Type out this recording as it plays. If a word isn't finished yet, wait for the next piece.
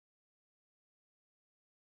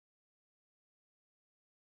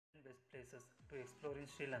places to explore in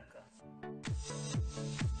Sri Lanka.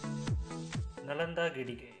 Nalanda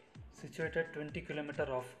Gedige, situated 20 km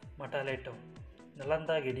off Matale town.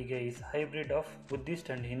 Nalanda Gedige is hybrid of Buddhist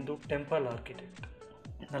and Hindu temple architect.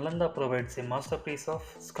 Nalanda provides a masterpiece of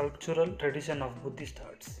sculptural tradition of Buddhist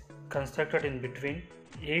arts, constructed in between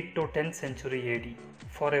 8th to 10th century AD.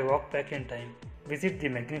 For a walk back in time, visit the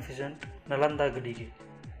magnificent Nalanda Gedige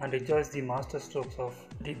and enjoy the masterstrokes of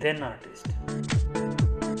the then artist.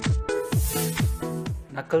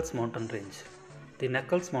 Knuckles Mountain Range. The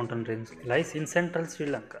Knuckles Mountain Range lies in central Sri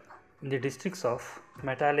Lanka, in the districts of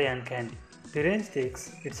Matale and Kandy. The range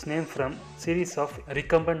takes its name from a series of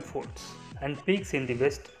recumbent folds and peaks in the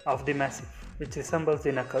west of the massif, which resembles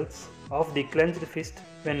the knuckles of the clenched fist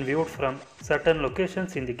when viewed from certain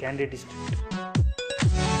locations in the Kandy district.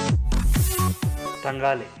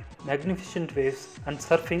 Tangale, magnificent waves and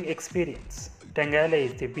surfing experience. Tangale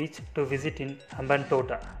is the beach to visit in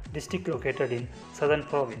Hambantota district located in southern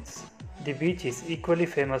province. The beach is equally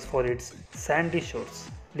famous for its sandy shores,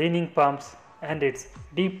 leaning palms and its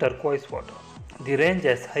deep turquoise water. The range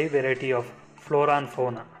has high variety of flora and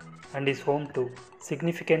fauna and is home to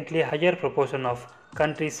significantly higher proportion of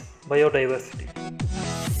country's biodiversity.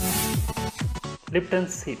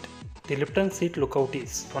 Lipton's Seat. The Lipton Seat lookout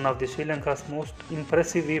is one of the Sri Lanka's most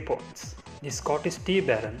impressive viewpoints. The Scottish tea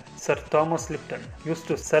baron Sir Thomas Lipton used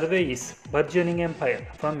to survey his burgeoning empire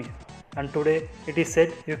from here, and today it is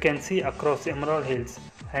said you can see across Emerald Hills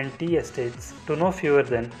and tea estates to no fewer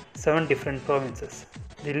than 7 different provinces.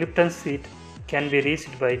 The Lipton Seat can be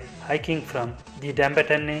reached by hiking from the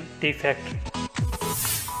Dambatane Tea Factory.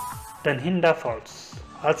 Tanhinda Falls,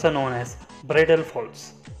 also known as Bridal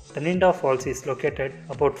Falls. Tanhinda Falls is located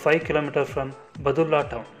about 5 km from Badulla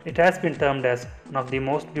town. It has been termed as one of the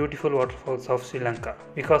most beautiful waterfalls of Sri Lanka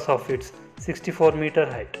because of its 64-meter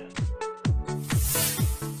height.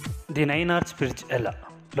 The Nine Arch Bridge Ella.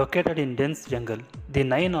 Located in dense jungle, the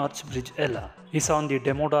Nine Arch Bridge Ella is on the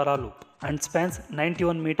Demodara loop and spans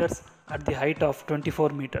 91 meters at the height of 24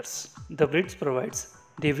 meters. The bridge provides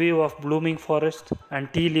the view of blooming forest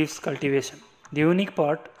and tea leaves cultivation. The unique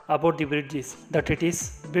part about the bridge is that it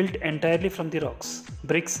is built entirely from the rocks,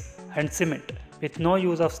 bricks and cement with no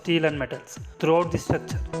use of steel and metals throughout the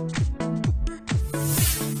structure.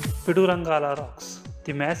 Pidurangala Rocks.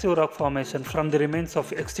 The massive rock formation from the remains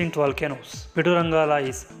of extinct volcanoes. Pidurangala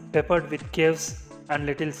is peppered with caves and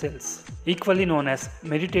little cells, equally known as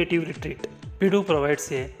meditative retreat. Pidu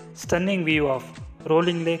provides a stunning view of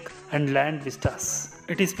rolling lake and land vistas.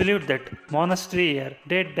 It is believed that monastery here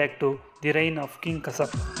date back to the reign of King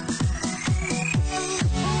Kasapa.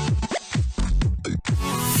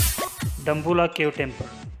 Dambula Cave Temple.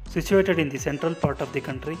 Situated in the central part of the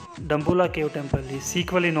country, Dambula Cave Temple is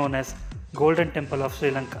equally known as Golden Temple of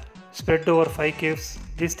Sri Lanka. Spread over 5 caves,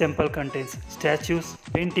 this temple contains statues,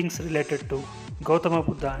 paintings related to Gautama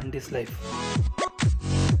Buddha and his life.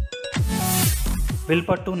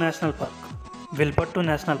 Vilpattu National Park. Vilpattu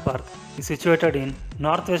National Park is situated in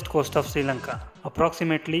northwest coast of Sri Lanka,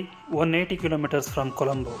 approximately 180 km from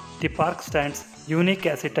Colombo. The park stands unique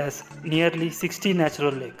as it has nearly 60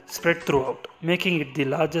 natural lakes spread throughout, making it the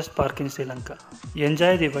largest park in Sri Lanka.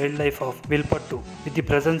 Enjoy the wildlife of Vilpattu with the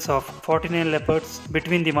presence of 49 leopards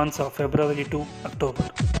between the months of February to October.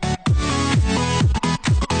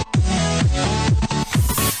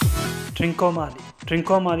 Trincomalee.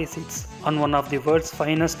 Trincomalee sits on one of the world's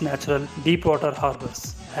finest natural deep-water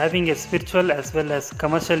harbors, having a spiritual as well as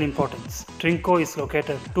commercial importance. Trinco is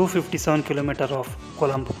located 257 km off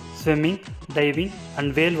Colombo. Swimming, diving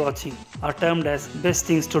and whale watching are termed as best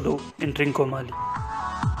things to do in Trincomalee.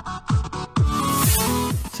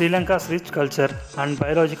 Sri Lanka's rich culture and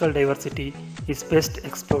biological diversity is best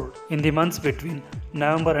explored in the months between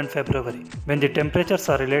November and February, when the temperatures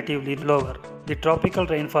are relatively lower. The tropical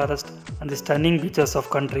rainforest and the stunning beaches of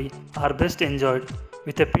country are best enjoyed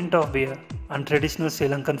with a pint of beer and traditional Sri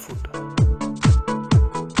Lankan food.